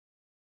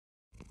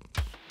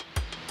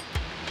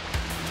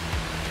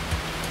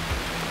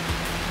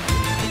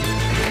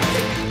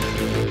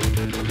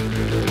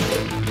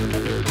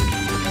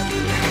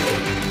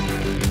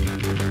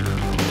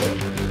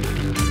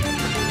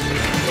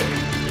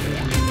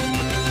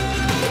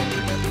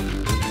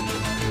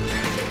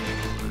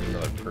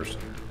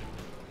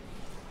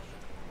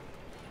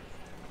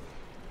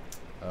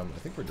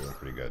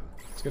pretty good.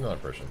 Let's get another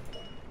person.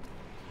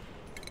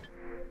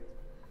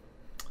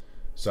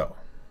 So,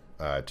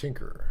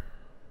 Tinkerer.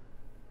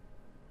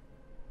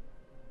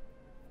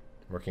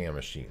 Working on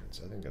machines.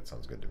 I think that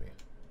sounds good to me.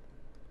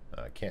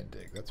 Can't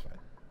dig. That's fine.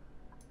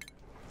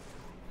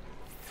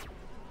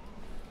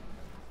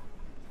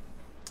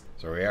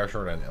 So we are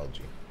short on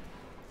LG.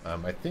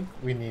 I think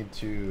we need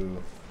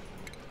to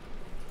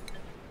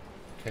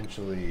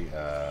potentially...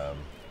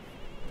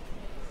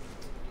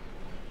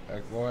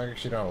 well, I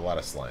actually don't have a lot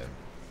of slime.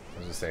 I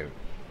was going to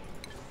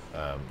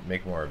say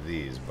make more of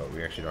these, but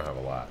we actually don't have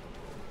a lot.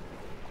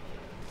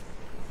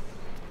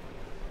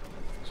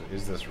 So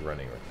is this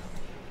running right now?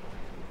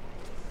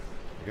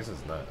 I guess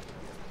it's not.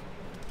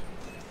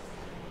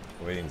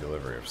 Waiting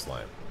delivery of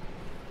slime.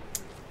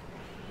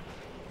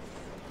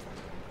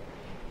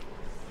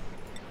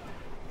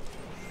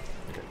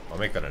 Okay, I'll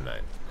make that a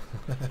 9.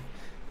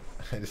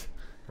 I just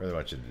really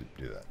want you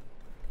to do that.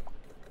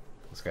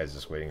 This guy's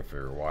just waiting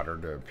for water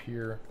to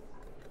appear.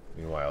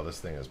 Meanwhile, this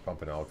thing is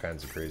pumping all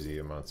kinds of crazy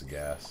amounts of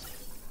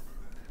gas.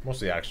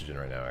 Mostly oxygen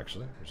right now,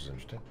 actually, which is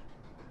interesting.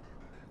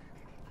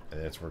 And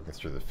then it's working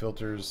through the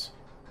filters.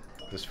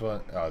 This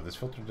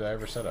filter did I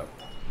ever set up?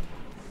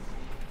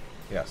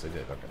 Yes, I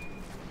did. Okay.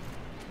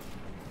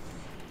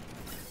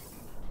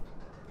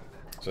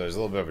 So there's a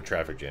little bit of a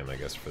traffic jam, I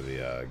guess, for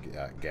the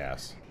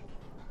gas.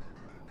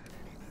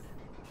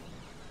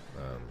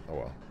 Oh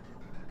well.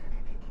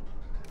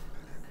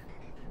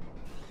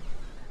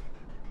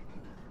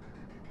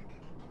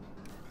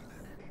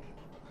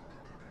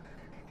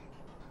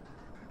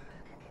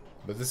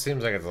 But this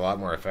seems like it's a lot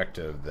more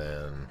effective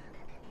than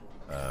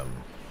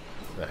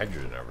the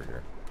hydrogen over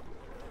here.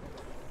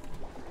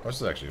 What's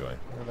this actually doing?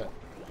 Look at that.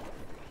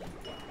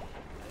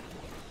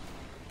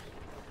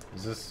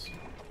 Is this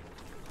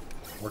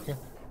working?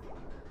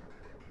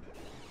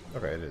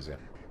 Okay, it is, yeah.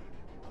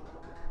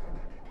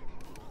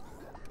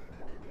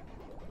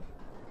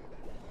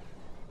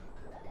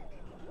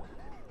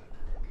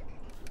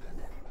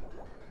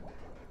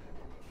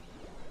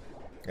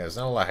 Yeah, there's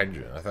not a lot of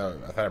hydrogen. I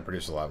thought it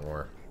produced a lot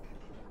more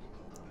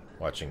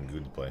watching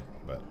Good play,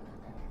 but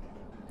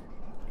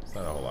it's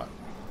not a whole lot.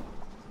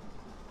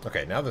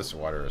 Okay, now this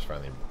water is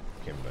finally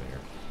came down here.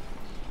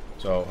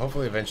 So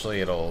hopefully eventually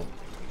it'll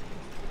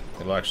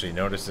actually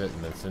notice it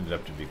and then send it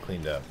up to be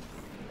cleaned up.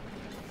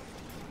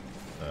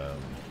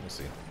 We'll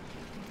see.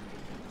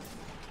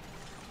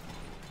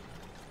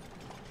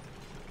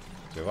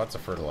 So we have lots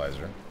of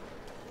fertilizer.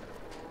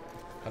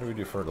 How do we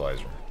do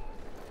fertilizer?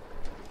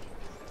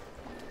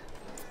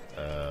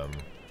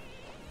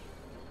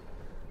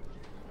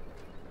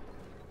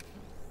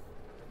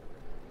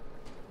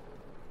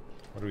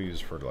 What do we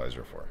use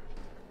fertilizer for?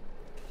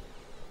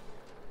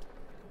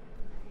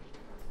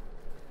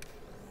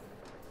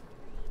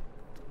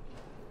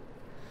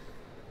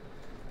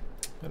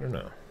 I don't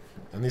know.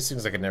 And these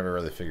things I could never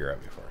really figure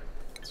out before.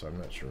 So I'm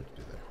not sure what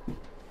to do there.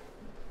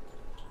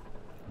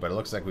 But it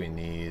looks like we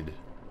need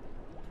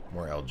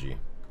more algae.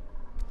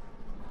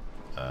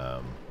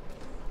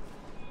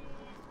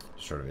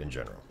 Sort of in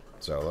general.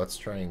 So let's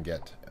try and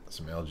get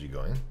some algae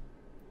going.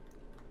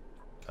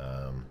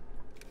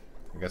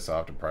 I guess I'll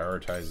have to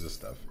prioritize this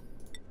stuff.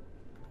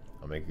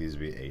 I'll make these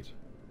be 8.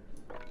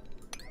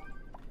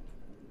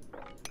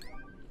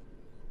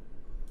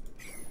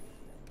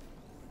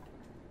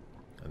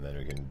 And then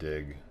we can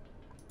dig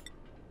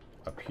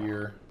up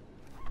here.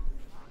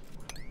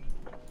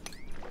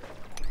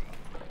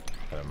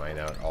 Kind of mine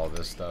out all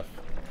this stuff.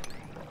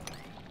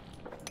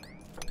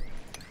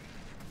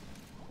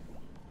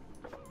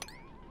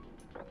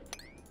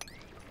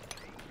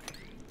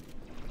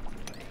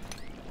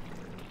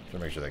 To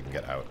make sure they can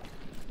get out.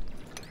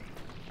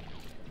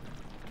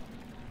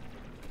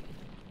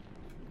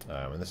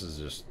 And this is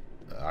just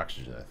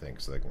oxygen, I think,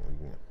 so we can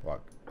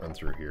run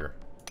through here.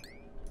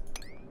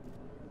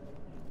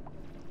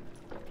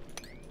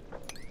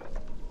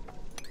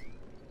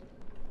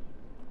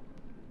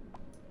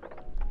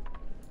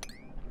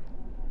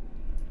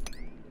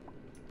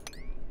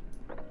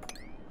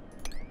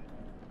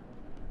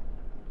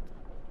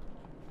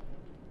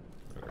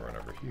 We can run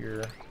over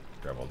here,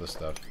 grab all this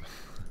stuff.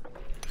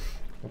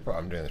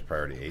 I'm doing this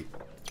priority 8.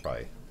 It's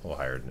probably a little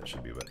higher than it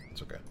should be, but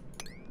it's okay.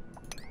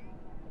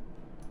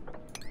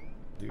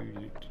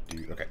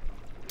 Okay.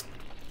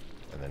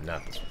 And then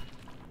not this one.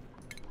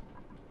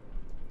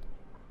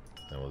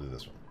 And we'll do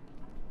this one.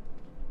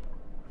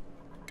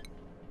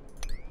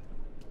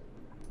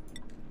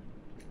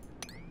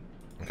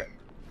 Okay.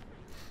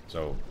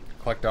 So,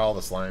 collect all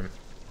the slime.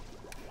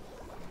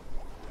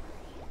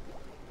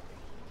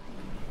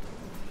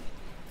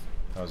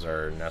 How's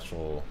our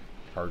natural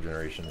power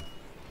generation? A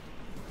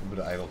little bit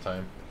of idle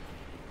time.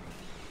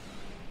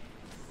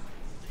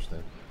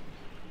 Interesting.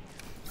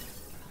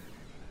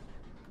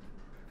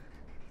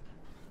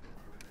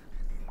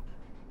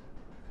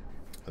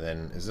 And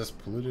then, is this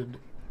polluted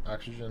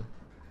oxygen?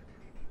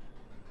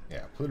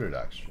 Yeah, polluted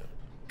oxygen.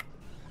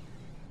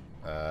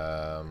 What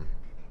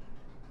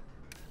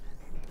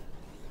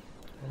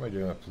am I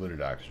doing with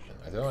polluted oxygen?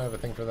 I don't have a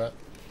thing for that.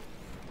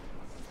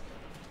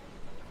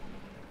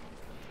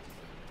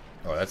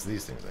 Oh, that's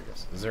these things, I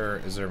guess. Is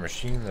there a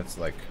machine that's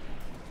like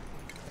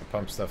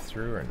pump stuff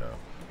through, or no?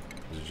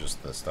 Is it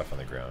just the stuff on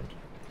the ground?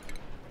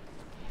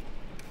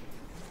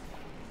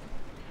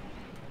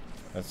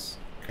 That's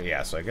okay.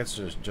 Yeah. So I guess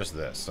just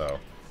this. So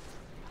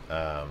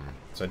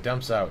so it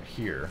dumps out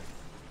here,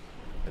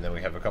 and then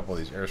we have a couple of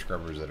these air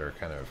scrubbers that are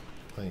kind of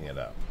cleaning it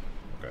up.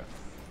 Okay.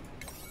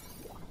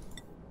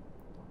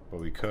 But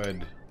we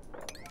could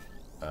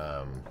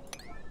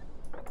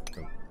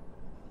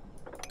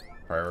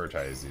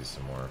prioritize these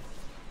some more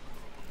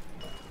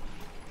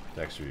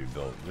to actually be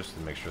built, just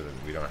to make sure that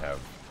we don't have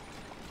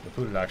the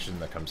polluted oxygen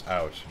that comes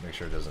out. Make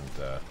sure it doesn't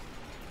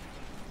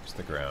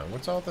stick around.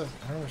 What's all this?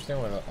 I don't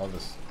understand where all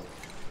this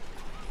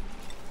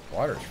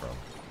water's from.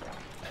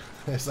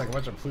 There's like a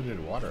bunch of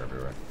polluted water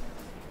everywhere.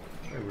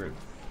 Very weird.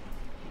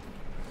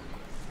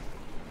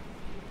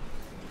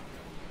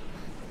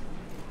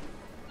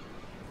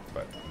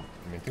 But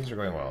I mean, things are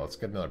going well. Let's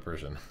get another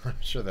person. I'm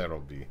sure that'll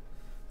be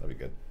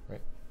good,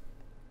 right?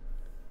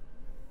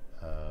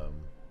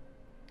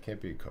 Can't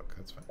be a cook.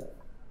 That's fine.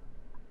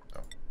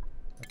 Oh,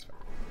 that's fine.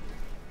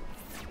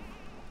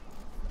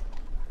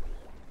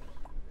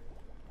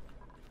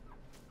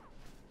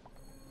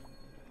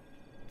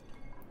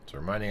 So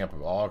we're mining up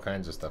of all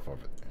kinds of stuff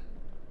over there.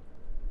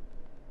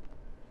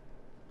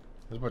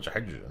 There's a bunch of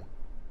hydrogen.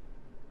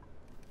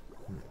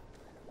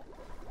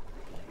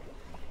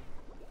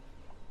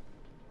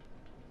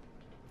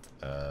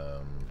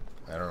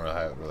 I don't know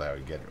how really I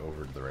would get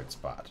over to the right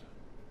spot.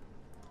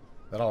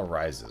 That all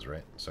rises,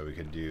 right? So we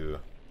could do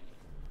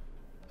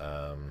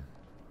how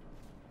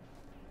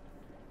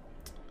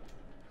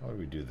would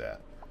we do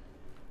that?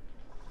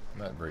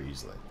 Not very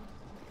easily.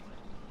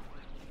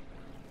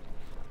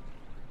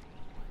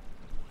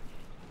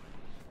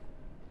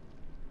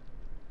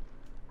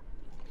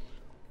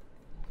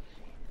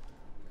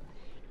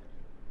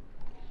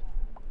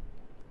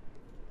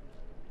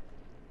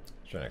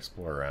 Trying to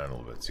explore around a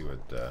little bit, see what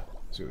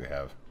we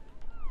have.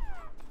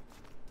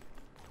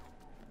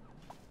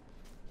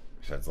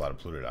 That's a lot of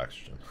polluted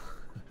oxygen.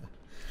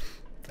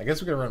 I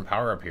guess we could run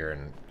power up here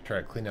and try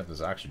to clean up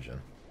this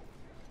oxygen.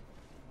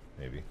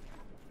 Maybe.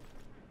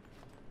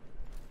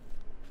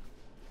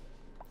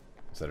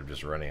 Instead of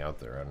just running out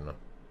there, I don't know.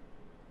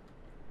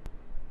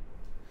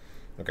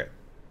 Okay.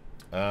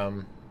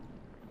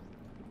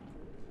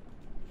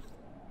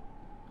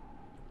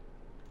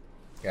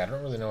 Yeah, I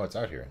don't really know what's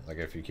out here. Like,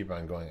 if you keep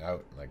on going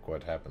out, like,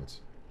 what happens?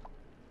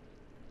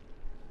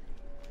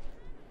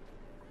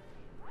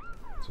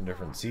 Some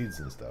different seeds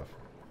and stuff.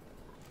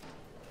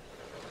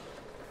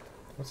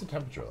 What's the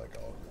temperature like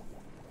all over?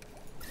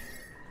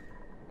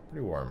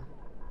 Pretty warm.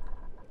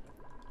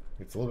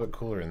 It's a little bit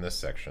cooler in this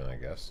section, I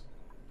guess.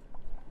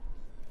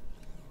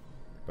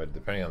 But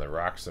depending on the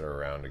rocks that are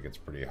around, it gets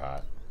pretty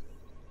hot.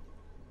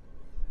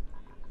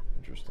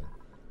 Interesting.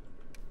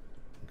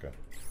 Okay.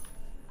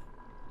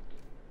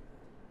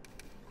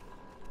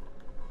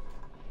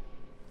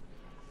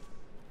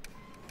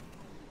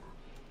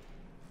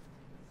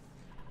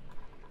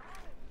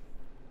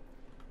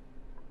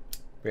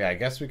 But yeah, I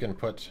guess we can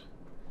put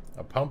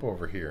a pump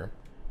over here,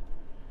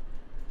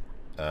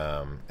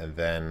 and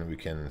then we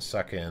can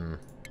suck in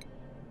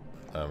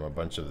a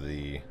bunch of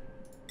the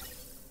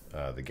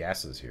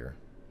gases here.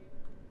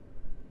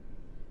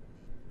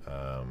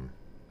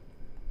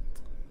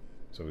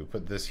 So we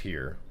put this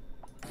here,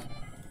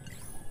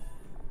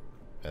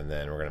 and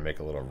then we're gonna make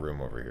a little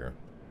room over here.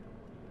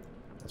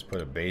 Let's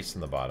put a base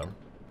in the bottom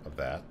of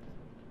that.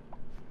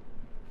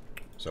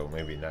 So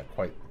maybe not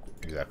quite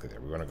exactly there.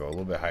 We want to go a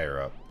little bit higher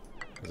up,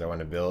 because I want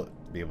to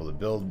be able to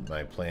build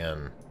my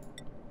plan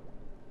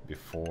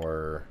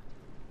before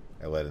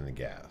I let in the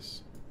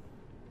gas.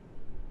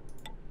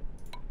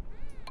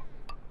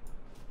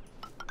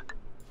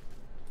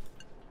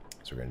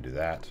 So we're going to do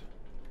that.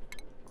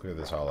 Clear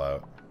this all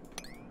out.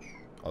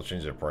 I'll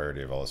change the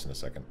priority of all this in a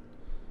second.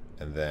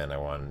 And then I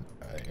want an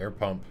air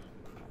pump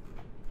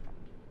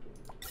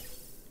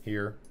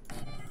here.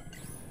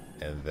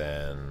 And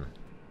then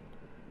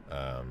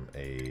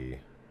a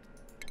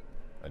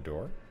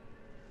door.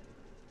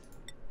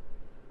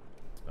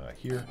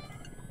 Here,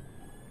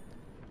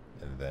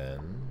 and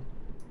then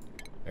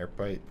air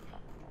pipe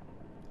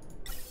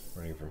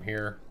running from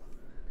here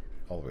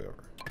all the way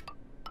over.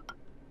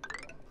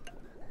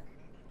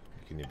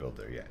 Can you build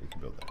there? Yeah, you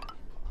can build there.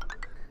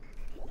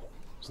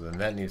 So then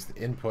that needs the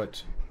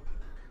input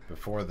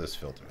before this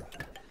filter.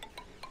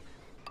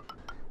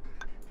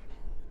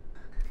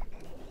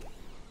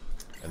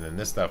 And then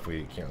this stuff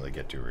we can't really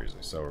get to very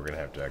easily, so we're gonna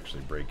have to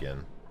actually break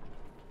in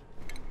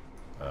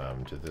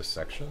to this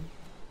section.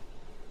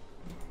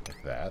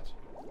 Like that.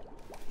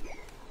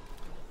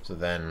 So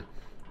then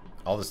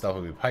all the stuff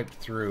will be piped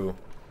through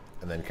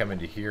and then come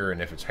into here,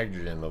 and if it's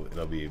hydrogen,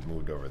 it'll be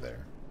moved over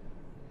there.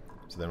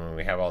 So then when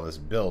we have all this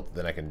built,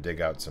 then I can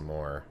dig out some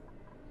more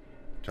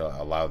to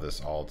allow this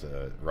all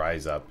to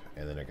rise up,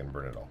 and then I can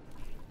burn it all,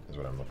 is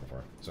what I'm looking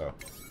for. So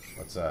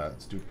let's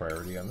do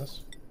priority on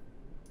this.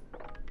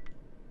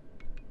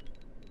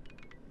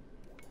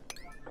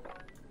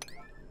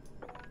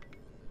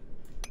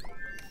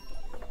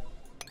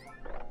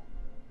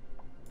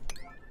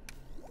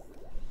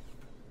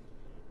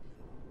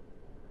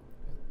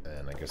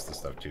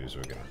 too, so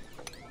we can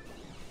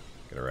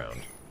get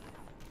around.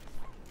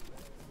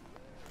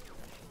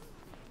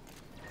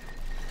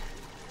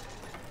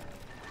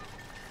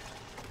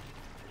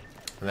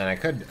 And then I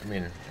could, I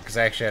mean, because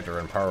I actually have to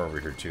run power over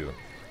here too.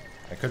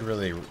 I could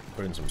really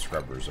put in some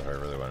scrubbers if I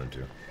really wanted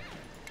to.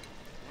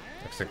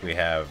 Looks like we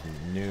have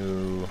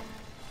new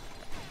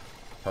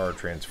power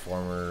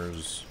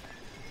transformers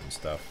and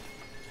stuff.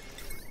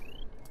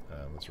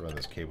 Let's run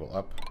this cable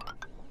up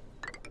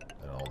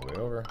and all the way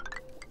over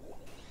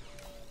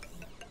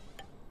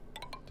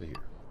to here.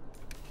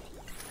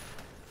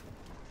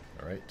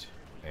 Alright,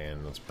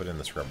 and let's put in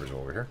the scrubbers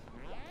over here.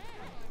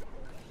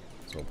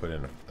 So we'll put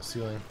in a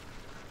ceiling.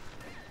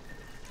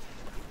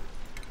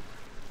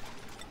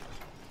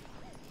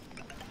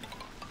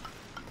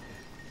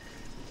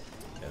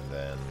 And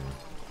then...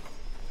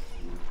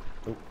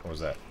 oh, what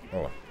was that?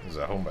 Oh, this is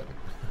a home button.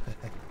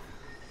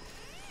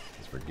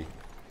 That's freaky.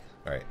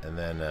 Alright, and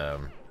then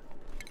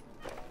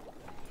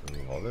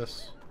remove all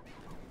this.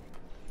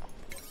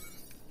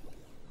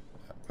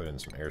 Put in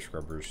some air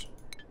scrubbers.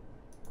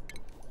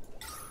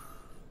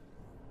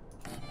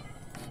 And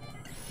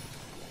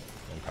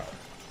power.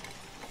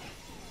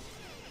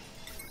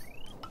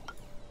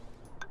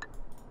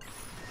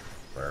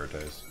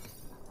 Prioritize.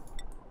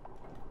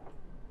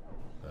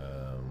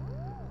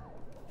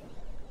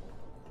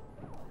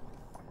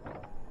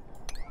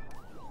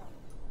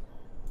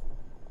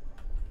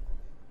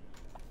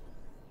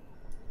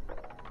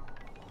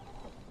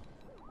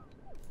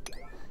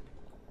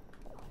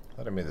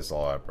 I made this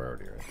all out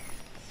priority, right?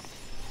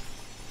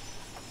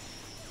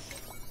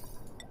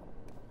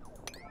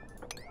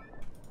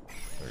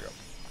 There we go.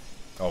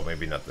 Oh,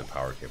 maybe not the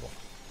power cable.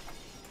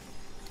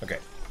 Okay,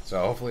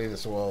 so hopefully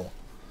this will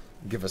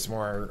give us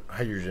more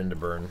hydrogen to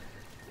burn.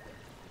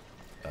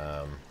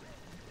 We'll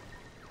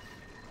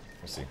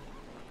see.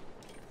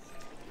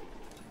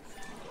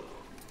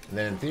 And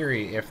then in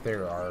theory, if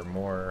there are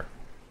more,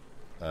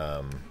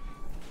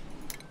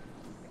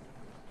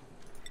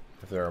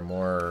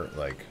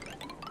 like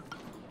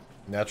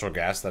natural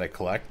gas that I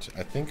collect,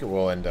 I think it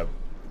will end up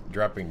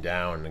dropping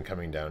down and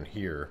coming down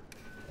here,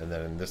 and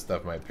then this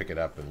stuff might pick it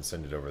up and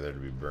send it over there to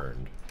be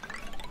burned,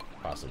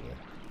 possibly.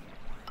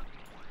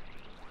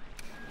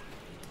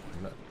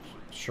 I'm not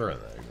sure on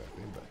that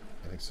exactly, but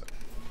I think so.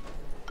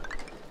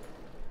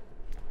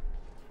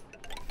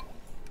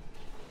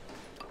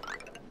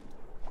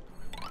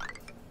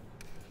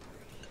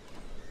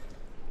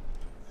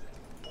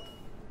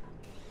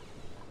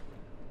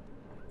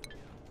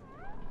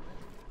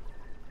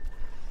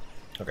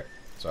 Okay,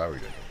 so how are we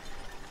doing?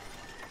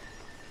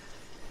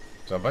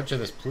 So a bunch of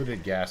this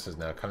polluted gas is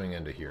now coming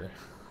into here.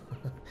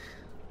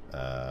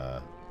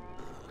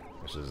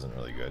 Which isn't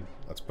really good.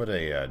 Let's put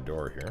a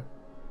door here.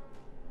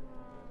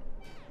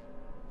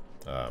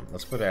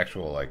 Let's put an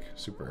actual, like,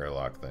 super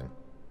airlock thing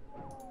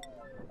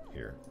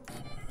here.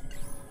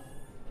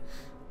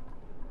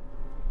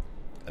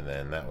 And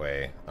then that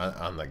way,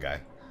 on the guy.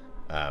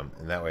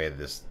 And that way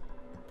this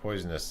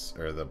poisonous,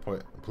 or the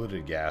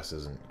polluted gas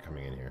isn't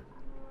coming in here.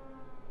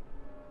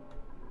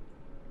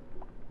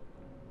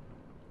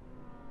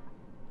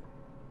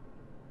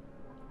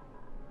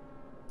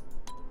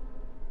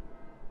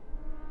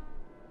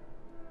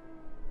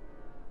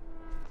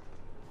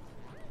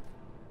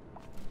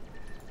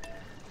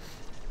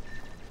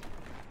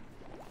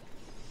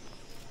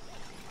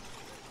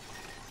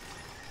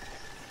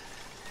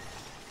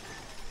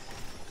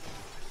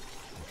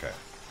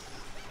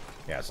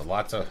 Yeah, so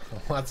lots of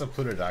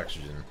polluted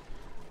oxygen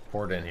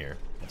poured in here.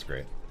 That's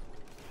great.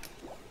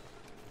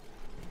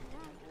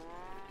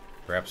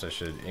 Perhaps I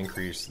should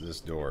increase this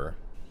door.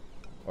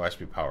 Oh, it has to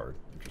be powered.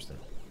 Interesting.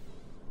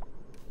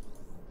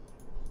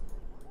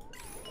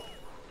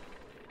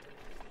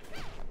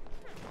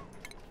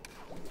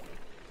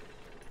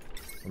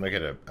 We'll make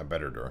it a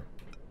better door.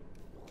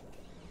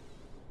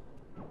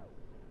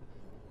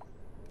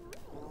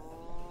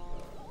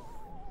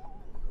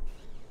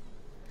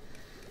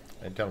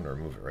 I tell him to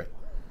remove it, right?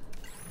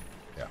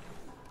 Yeah.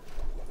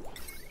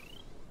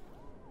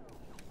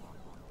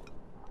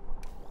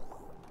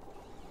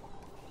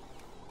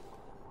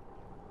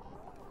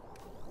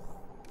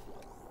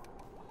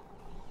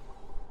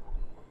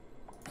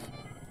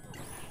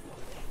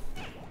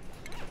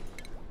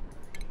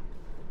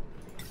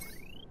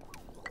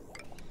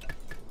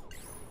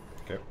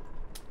 Okay.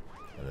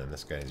 And then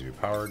this guy needs to be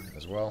powered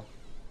as well.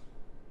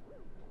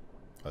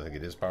 I think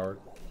it is powered.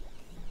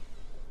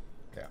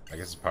 Yeah, I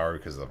guess it's powered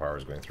because the power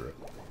is going through it.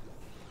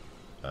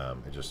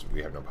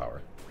 We have no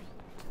power.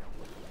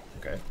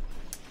 Okay.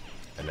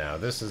 And now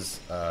this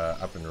is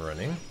up and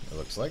running, it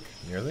looks like,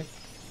 nearly.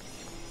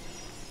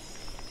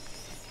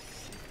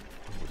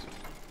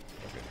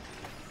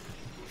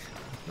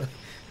 Okay.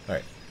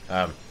 Alright.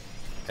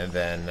 And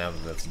then now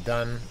that that's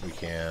done, we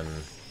can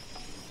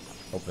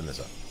open this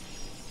up.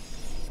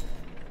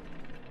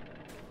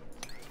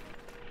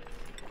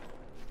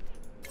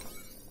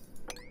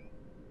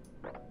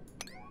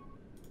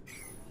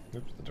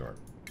 Oops, the door.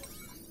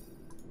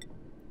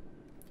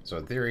 So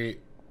in theory,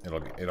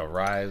 it'll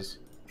rise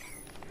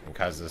and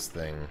cause this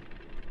thing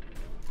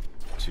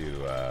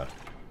to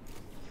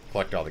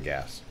collect all the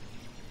gas.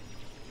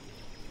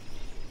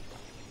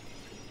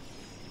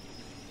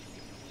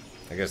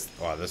 I guess,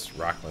 wow, this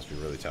rock must be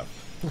really tough.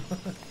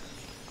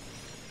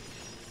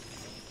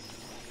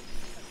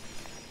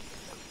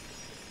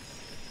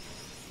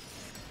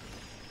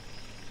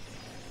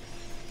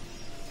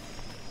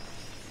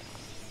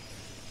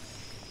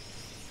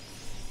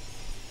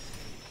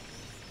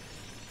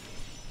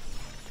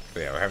 But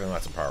yeah, we're having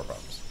lots of power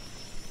problems.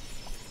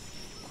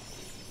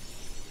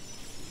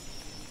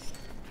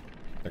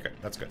 Okay,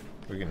 that's good.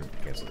 We can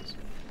cancel this.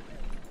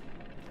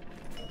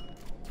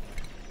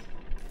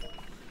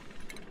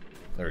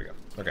 There we go.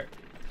 Okay.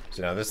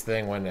 So now this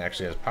thing, when it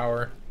actually has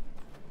power,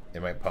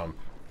 it might pump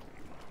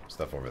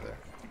stuff over there.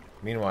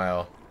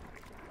 Meanwhile,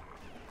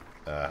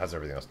 how's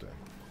everything else doing?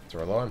 So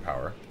we're low on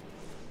power.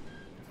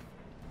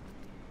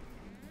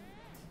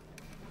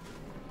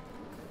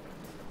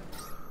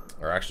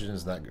 Our oxygen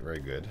is not very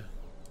good.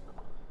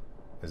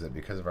 Is it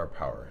because of our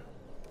power?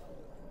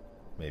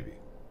 Maybe.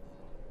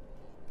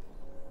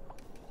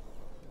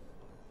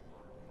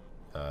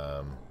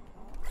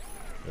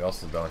 We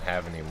also don't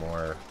have any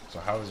more. So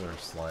how is our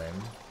slime?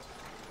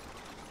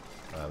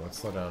 Let's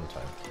slow down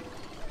time.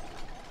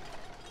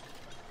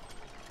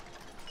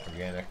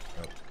 Organic.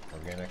 Oh,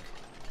 organic.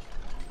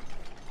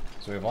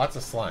 So we have lots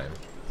of slime.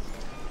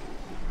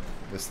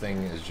 This thing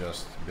is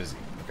just busy.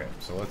 Okay,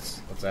 so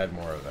let's add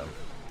more of them.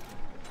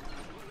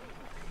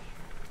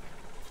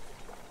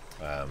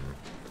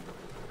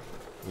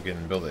 We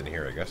can build it in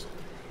here, I guess.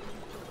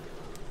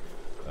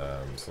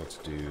 So let's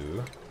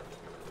do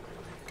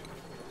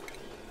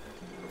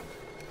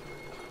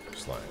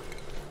slime.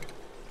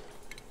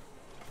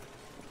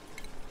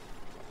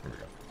 Here we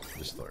go.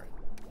 Distillery.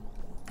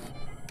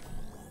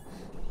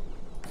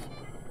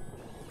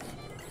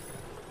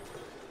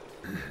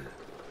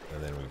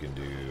 And then we can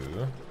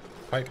do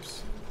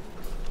pipes.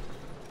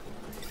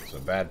 So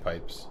bad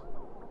pipes.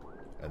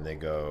 And they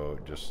go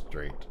just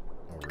straight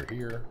over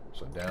here.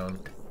 So down,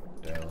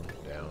 down,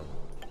 down,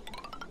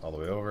 all the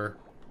way over.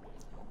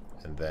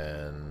 And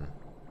then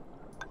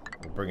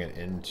we'll bring it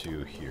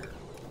into here.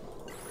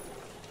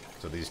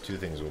 So these two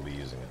things will be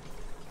using it.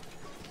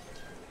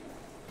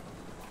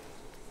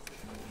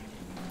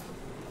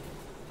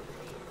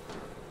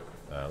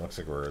 Looks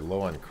like we're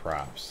low on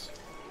crops.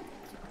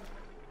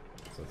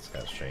 So that's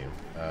kind of a shame.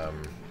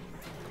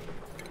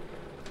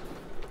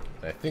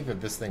 I think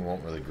that this thing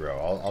won't really grow.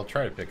 I'll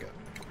try to pick it.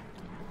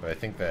 But I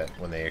think that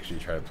when they actually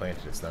try to plant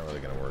it, it's not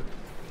really going to work.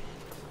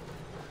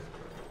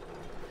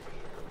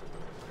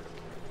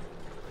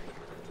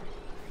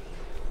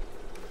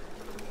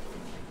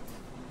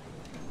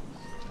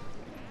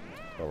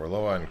 But we're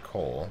low on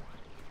coal.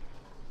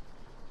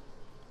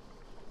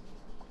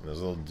 And those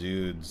little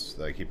dudes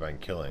that I keep on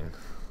killing,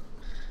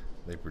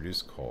 they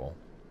produce coal.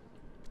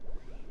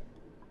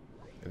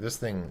 If this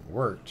thing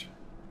worked,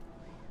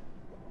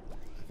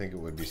 I think it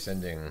would be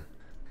sending...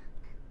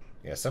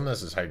 Yeah, some of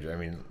this is hydrogen. I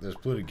mean, there's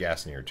polluted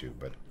gas in here too,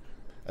 but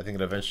I think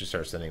it eventually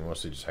starts sending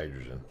mostly just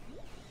hydrogen,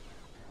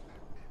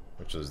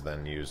 which is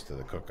then used to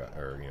the cook,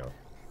 or, you know,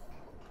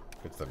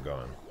 get stuff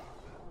going.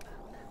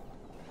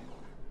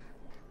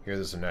 Here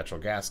there's some natural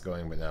gas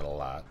going, but not a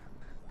lot.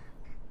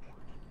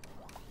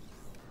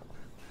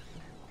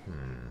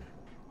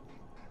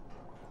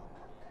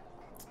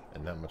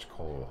 And not much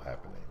coal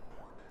happening.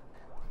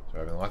 So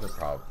we're having lots of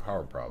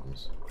power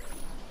problems.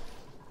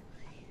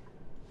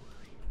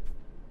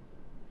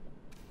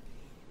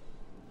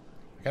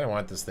 I kind of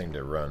want this thing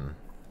to run.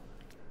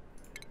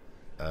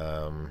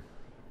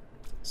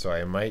 So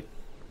I might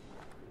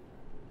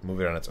move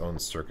it on its own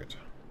circuit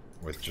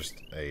with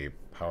just a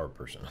power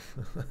person.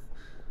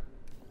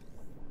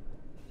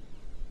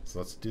 So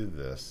let's do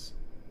this.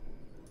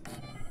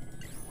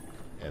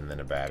 And then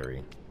a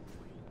battery.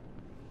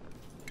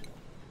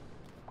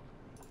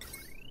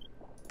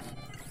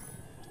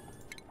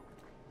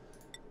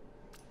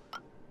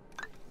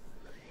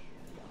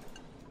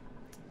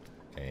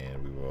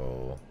 And we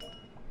will...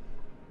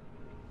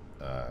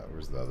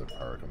 where's the other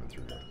power coming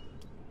through here?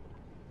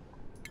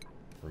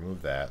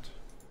 Remove that.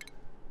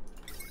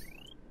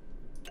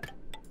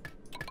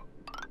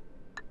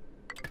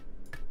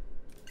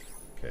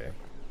 Okay.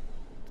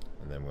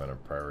 And then I'm going to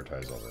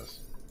prioritize all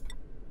this.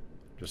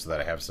 Just so that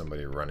I have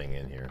somebody running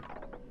in here.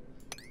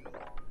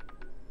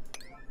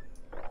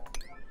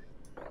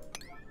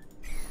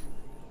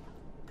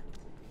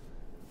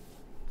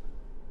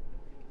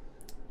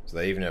 So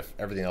that even if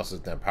everything else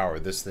isn't at power,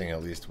 this thing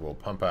at least will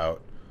pump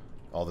out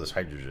all this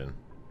hydrogen.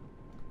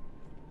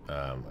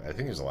 I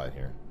think there's a lot in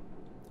here.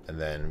 And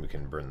then we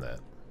can burn that.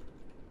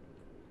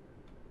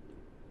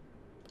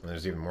 And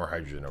there's even more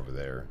hydrogen over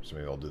there, so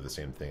maybe I'll do the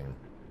same thing,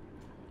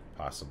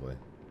 possibly.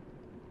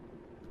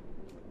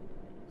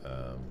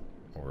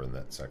 Over in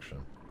that section.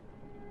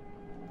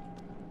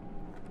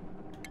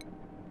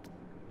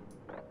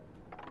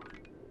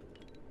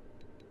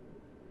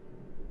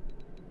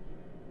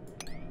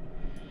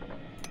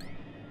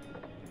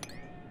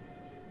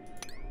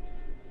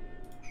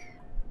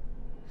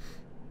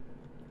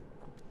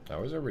 Now,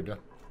 where's everybody done?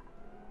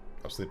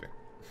 Oh, sleeping.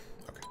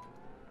 Okay.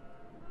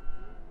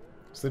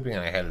 Sleeping,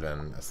 and I had it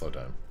on a slow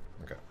time.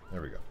 Okay,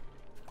 there we go.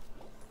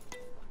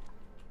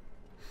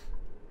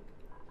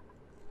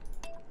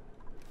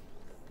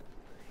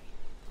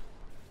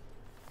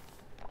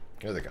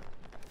 Here they come.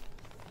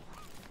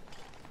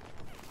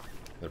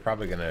 They're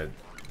probably gonna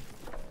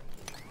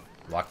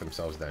lock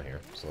themselves down here,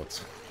 so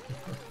let's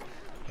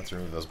let's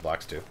remove those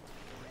blocks too.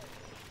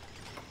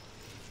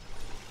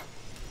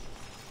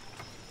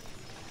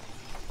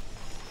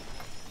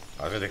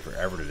 Oh, it's gonna take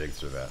forever to dig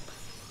through that.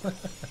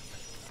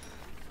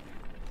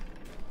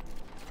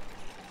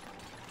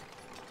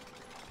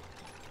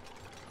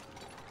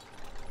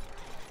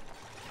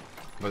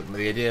 But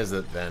the idea is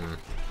that then,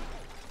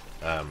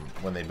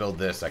 when they build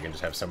this, I can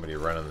just have somebody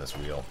run on this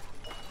wheel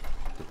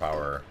to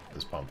power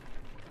this pump.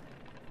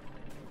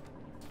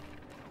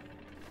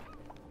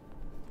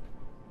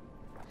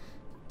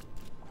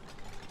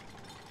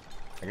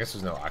 I guess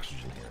there's no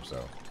oxygen here,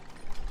 so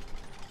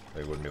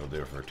they wouldn't be able to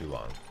do it for too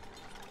long.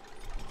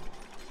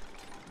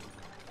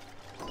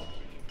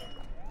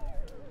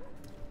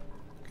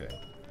 Okay.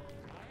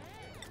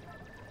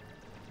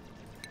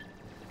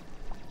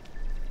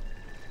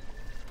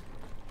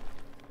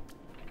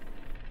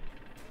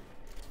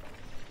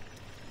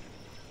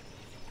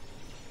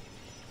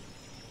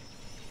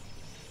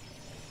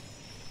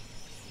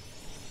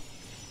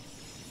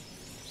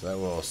 So that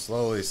will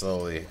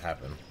slowly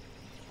happen.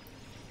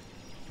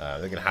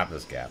 They can hop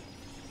this gap.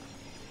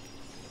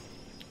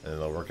 And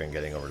they'll work on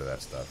getting over to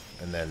that stuff.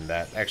 And then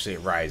that, actually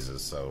it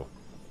rises, so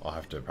I'll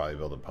have to probably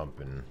build a pump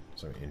in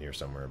here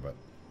somewhere, but...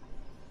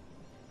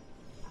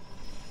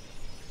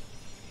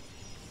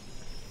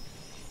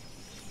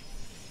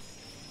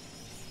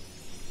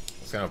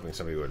 I was kind of hoping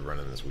somebody would run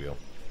in this wheel.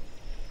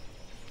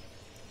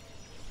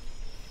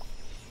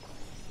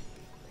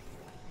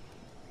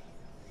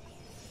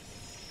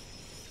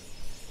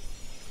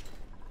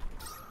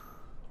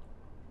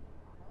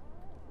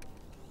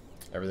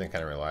 Everything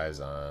kind of relies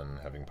on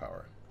having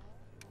power.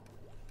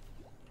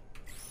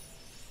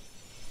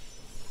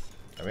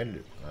 I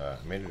made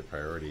it a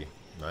priority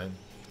 9.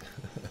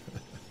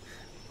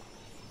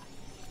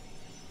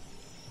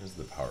 Where's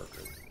the power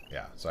grid?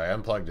 Yeah, so I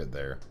unplugged it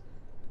there,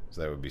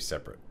 so that would be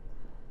separate.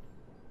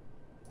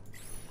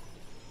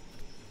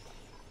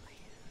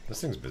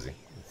 This thing's busy.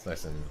 It's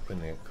nice and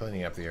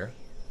cleaning up the air.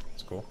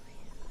 It's cool.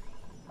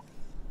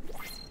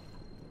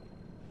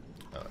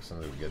 So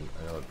we get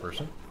another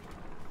person.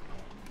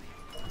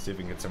 Let's see if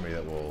we can get somebody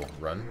that will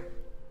run.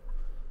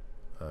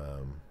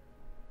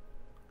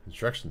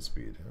 Construction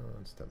speed. Oh,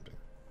 that's tempting.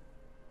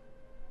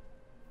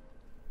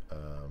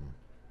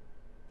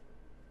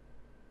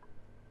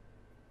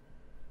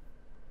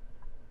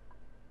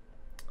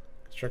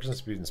 Construction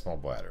speed and small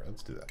bladder.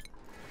 Let's do that.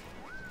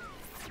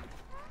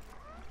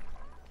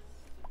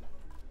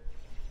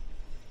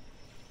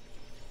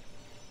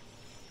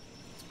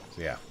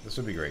 So yeah, this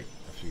would be great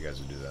if you guys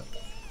would do that.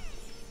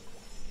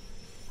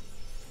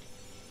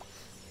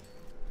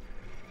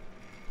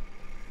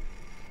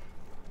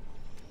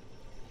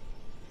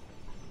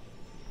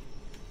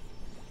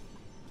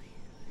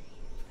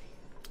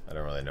 I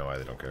don't really know why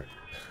they don't care.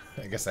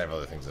 I guess I have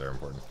other things that are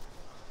important.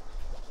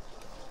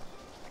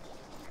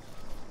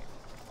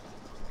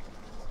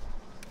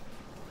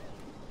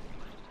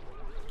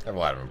 I have a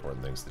lot of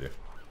important things to do.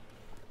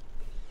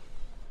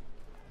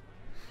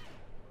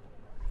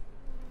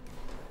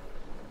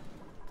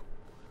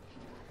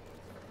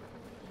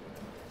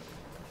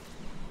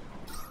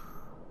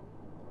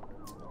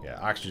 Yeah,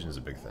 oxygen is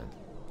a big thing.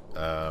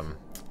 And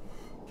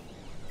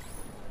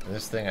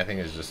this thing I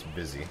think is just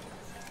busy,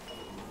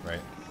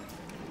 right?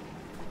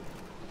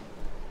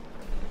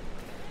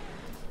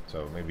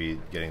 So maybe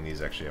getting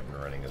these actually up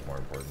and running is more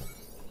important.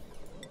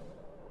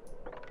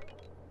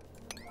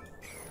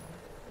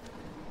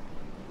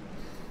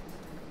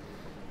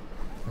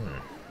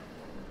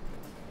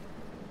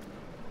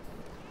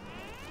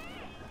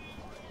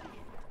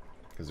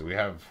 Because we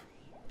have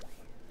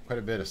quite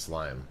a bit of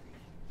slime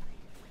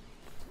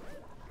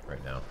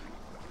right now.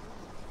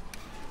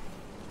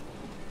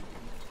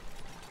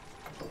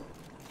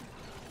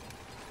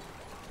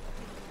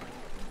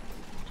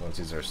 So once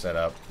these are set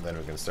up, then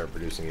we can start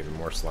producing even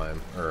more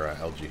slime, or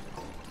algae.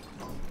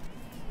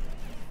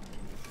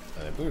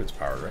 And I believe it's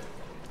powered, right?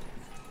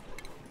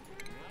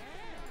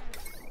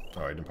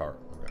 Oh, I didn't power.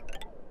 Okay.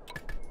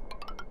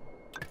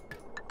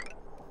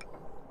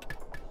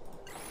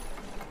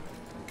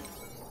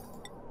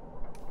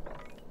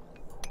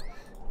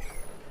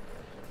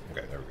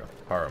 Okay, there we go.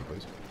 Power on,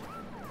 please.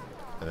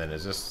 And then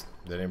is this...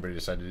 Did anybody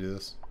decide to do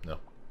this? No.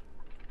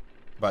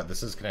 But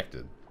this is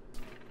connected.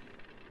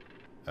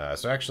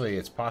 So actually,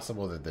 it's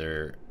possible that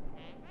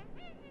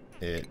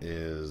it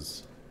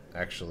is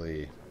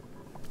actually...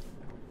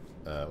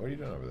 what are you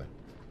doing over there?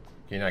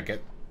 Can you not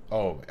get...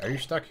 Oh, are you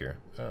stuck here?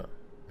 Oh,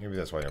 maybe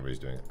that's why nobody's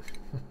doing it.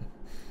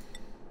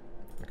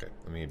 Okay,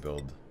 let me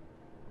build...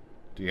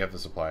 Do you have the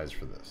supplies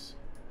for this?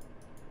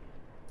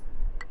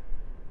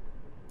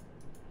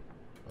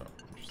 Oh,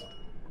 interesting.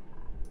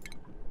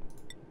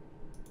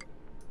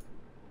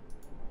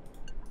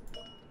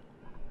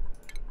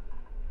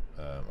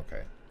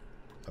 Okay.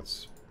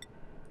 Let's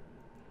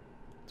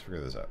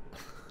figure this out.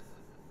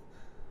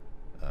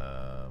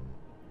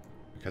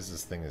 Because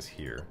this thing is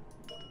here.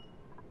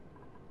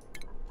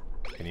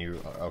 Can you...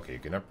 Okay, you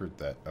can uproot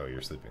that. Oh,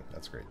 you're sleeping.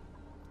 That's great.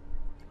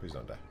 Please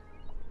don't die.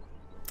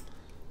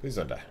 Please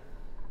don't die.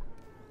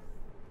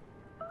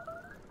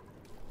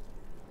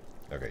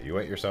 Okay, you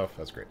wet yourself?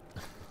 That's great.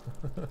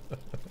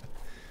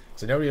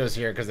 So nobody was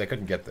here because they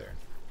couldn't get there.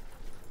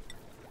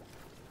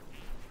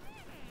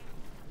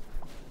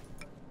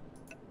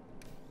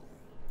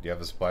 Do you have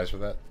the supplies for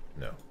that?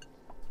 No.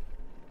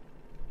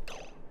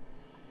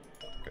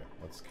 Okay,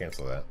 let's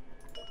cancel that.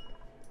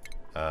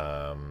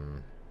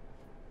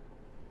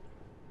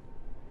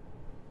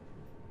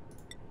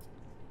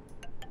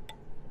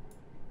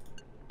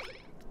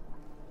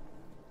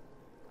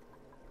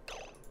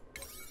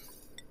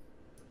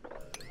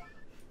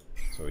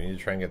 So we need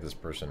to try and get this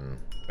person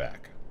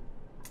back.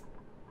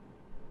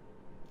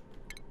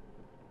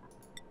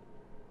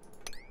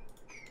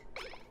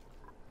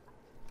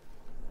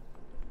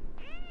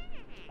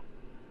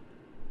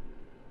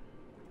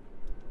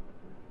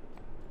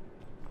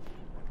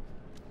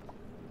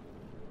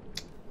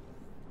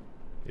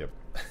 Yep.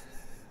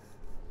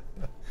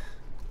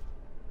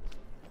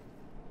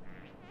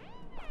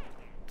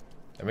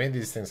 I made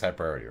these things high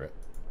priority, right?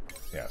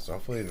 Yeah, so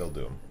hopefully they'll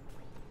do them.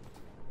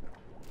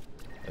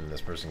 And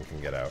this person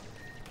can get out.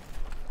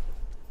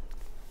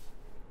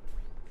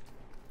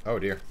 Oh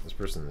dear, this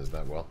person is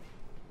not well.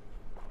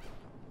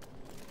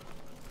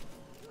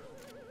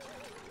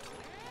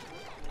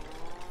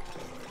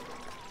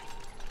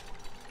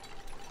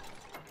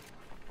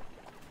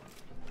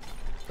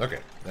 Okay,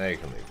 now you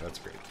can leave. That's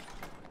great.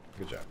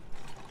 Good job.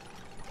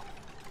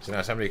 So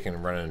now somebody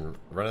can run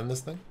in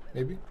this thing,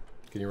 maybe?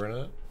 Can you run in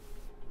it?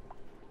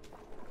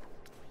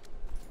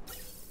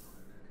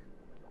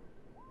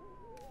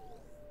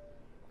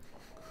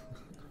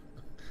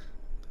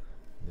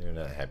 They're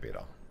not happy at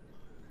all.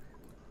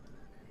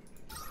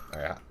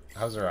 Alright,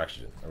 how's our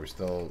oxygen? Are we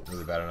still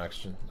really bad on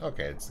oxygen?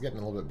 Okay, it's getting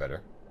a little bit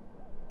better.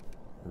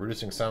 We're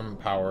reducing some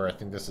power. I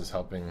think this is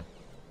helping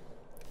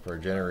for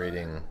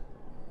generating...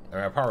 I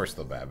mean, our power's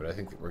still bad, but I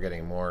think we're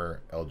getting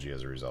more LG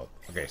as a result.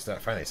 Okay, so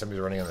finally,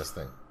 somebody's running on this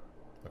thing.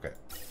 Okay.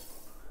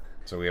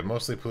 So we have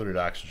mostly polluted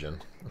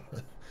oxygen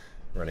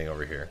running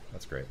over here.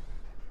 That's great.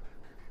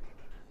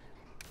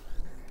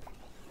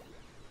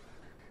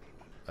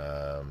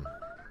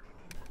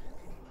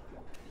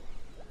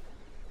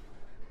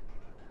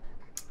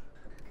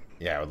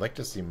 Yeah, I would like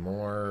to see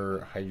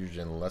more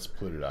hydrogen, less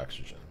polluted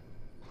oxygen.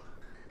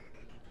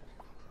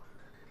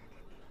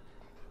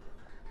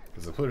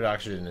 Because the polluted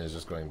oxygen is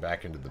just going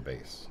back into the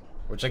base.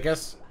 Which I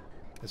guess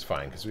is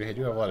fine, because we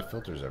do have a lot of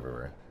filters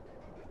everywhere.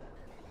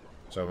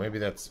 So maybe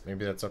that's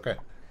okay.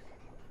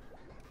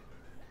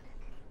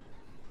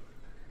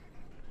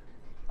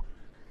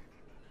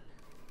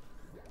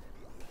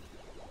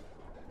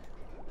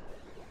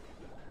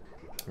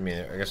 I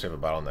mean, I guess we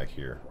have a bottleneck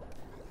here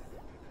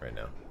right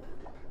now.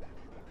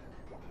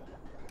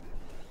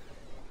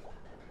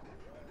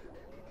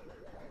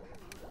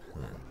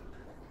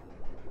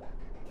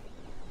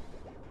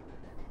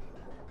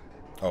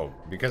 Oh,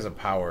 because of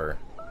power,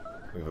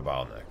 we have a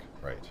bottleneck.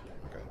 Right.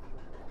 Okay.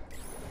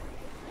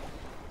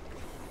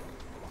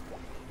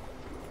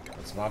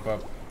 Let's mop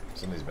up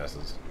some of these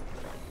messes.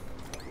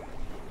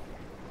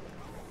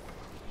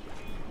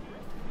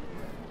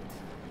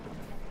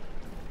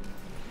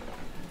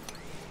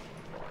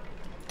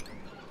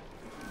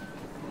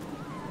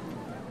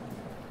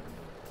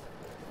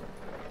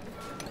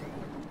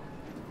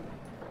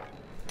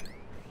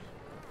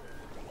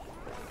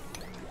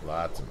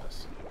 Lots of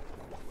mess.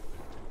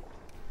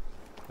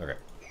 Okay.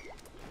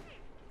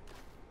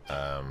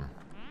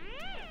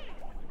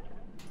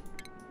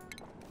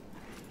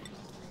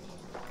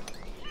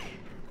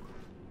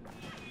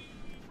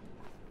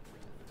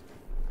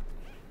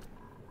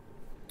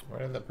 Why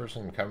did that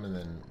person come and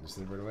then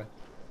sleep right away?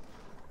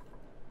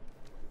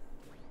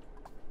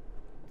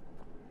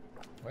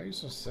 Why are you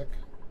so sick?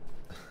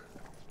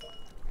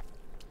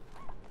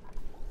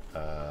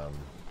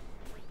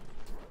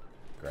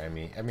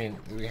 Grimy. I mean,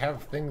 we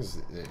have things,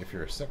 if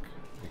you're sick,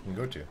 you can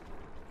go to.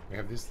 We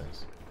have these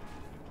things.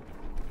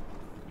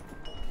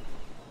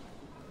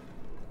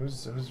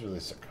 Who's really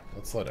sick?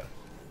 Let's slow down.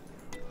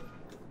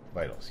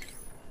 Vitals.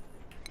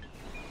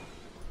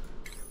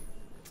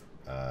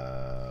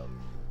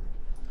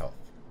 Health.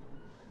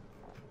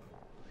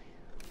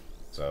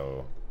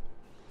 So,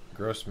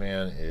 Gross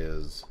Man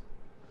is,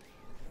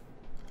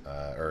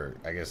 or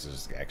I guess it's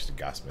just actually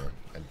Gas Man.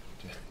 It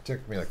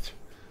took me like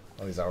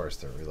all these hours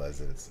to realize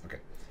that it's okay.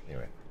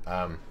 Anyway,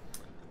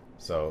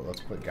 so let's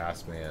put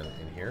Gas Man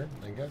in here.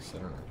 I guess I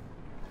don't know.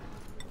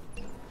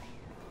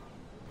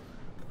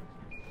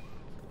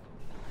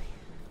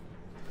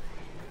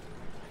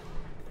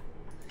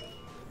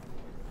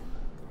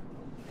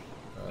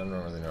 I don't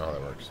really know how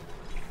that works.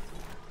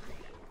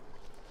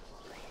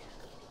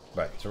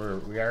 But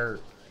so we are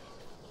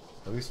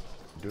at least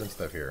doing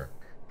stuff here.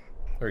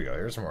 There we go.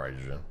 Here's some more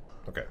hydrogen.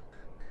 Okay.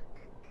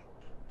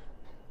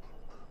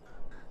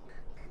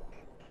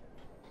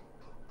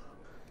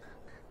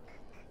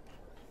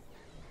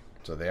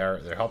 So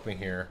they're helping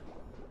here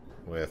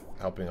with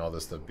helping all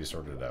this stuff be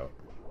sorted out.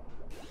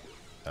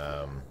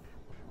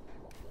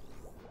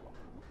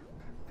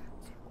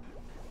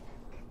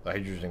 The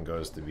hydrogen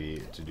goes to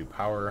do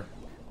power,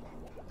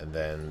 and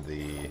then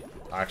the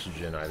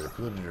oxygen, either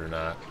polluted or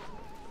not,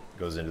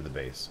 goes into the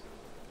base.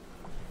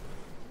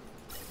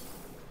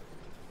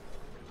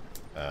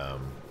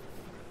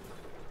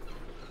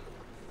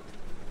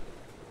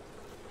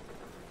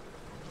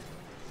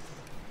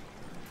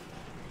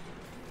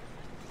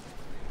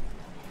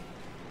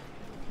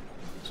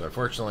 So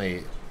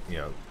unfortunately, you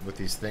know, with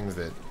these things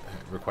that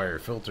require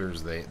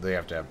filters, they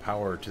have to have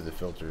power to the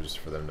filters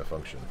for them to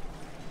function.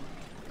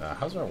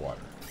 How's our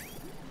water?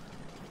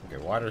 Okay,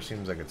 water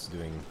seems like it's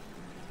doing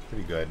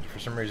pretty good. For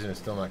some reason, it's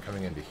still not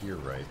coming into here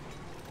right.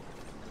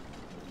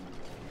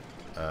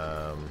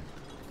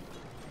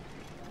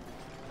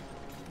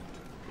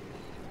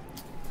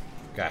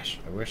 Gosh,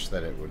 I wish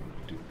that it would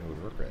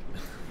work right.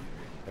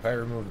 If I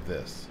removed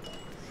this.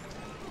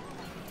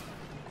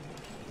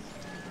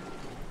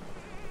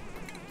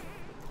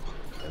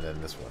 And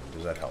then this one,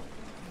 does that help?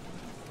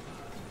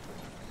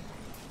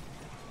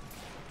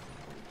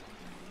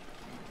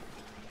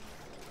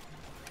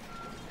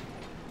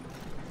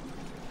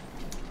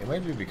 It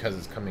might be because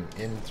it's coming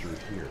in through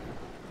here.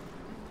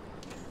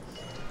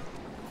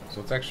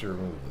 So let's actually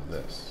remove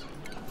this.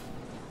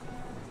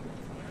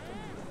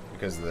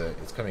 Because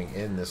it's coming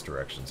in this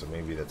direction, so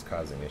maybe that's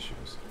causing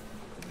issues.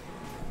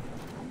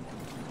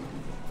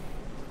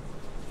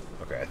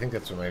 Okay, I think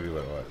that's maybe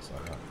what it was.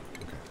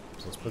 Okay,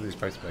 so let's put these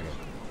pipes back in.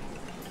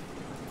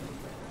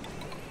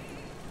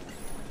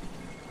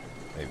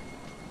 Maybe.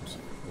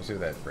 We'll see if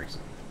that breaks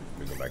it.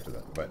 We go back to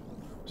that. But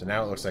so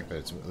now it looks like that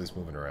it's at least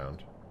moving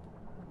around.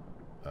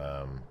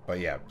 But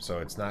yeah, so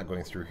it's not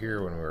going through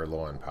here when we're low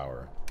on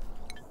power.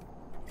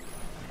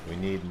 We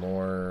need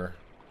more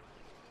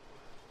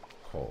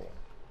coal.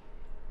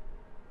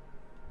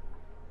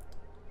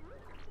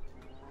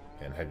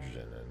 And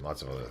hydrogen and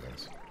lots of other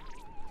things.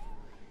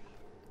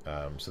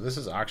 So this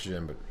is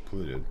oxygen but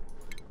polluted.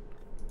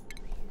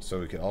 So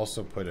we can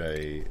also put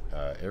a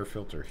air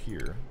filter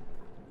here.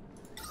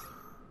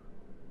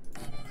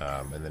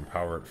 And then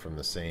power it from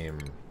the same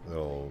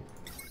little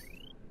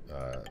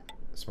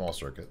small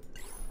circuit.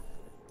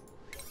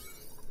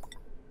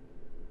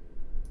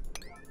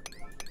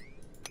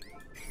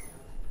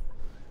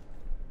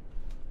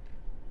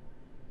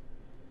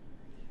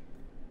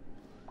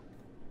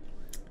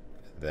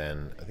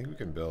 Then I think we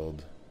can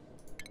build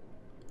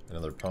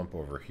another pump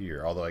over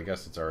here, although I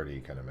guess it's already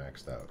kind of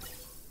maxed out.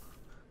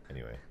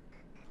 Anyway.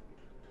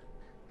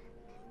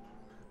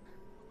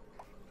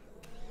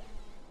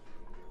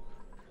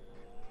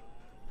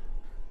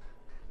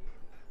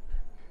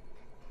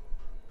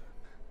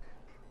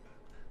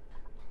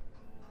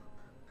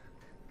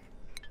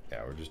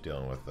 Yeah, we're just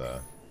dealing with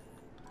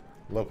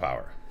low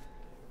power.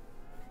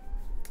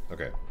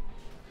 Okay.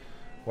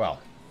 Well,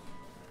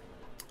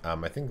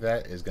 I think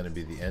that is going to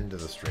be the end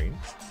of the stream.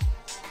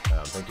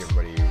 Thank you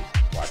everybody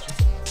watching.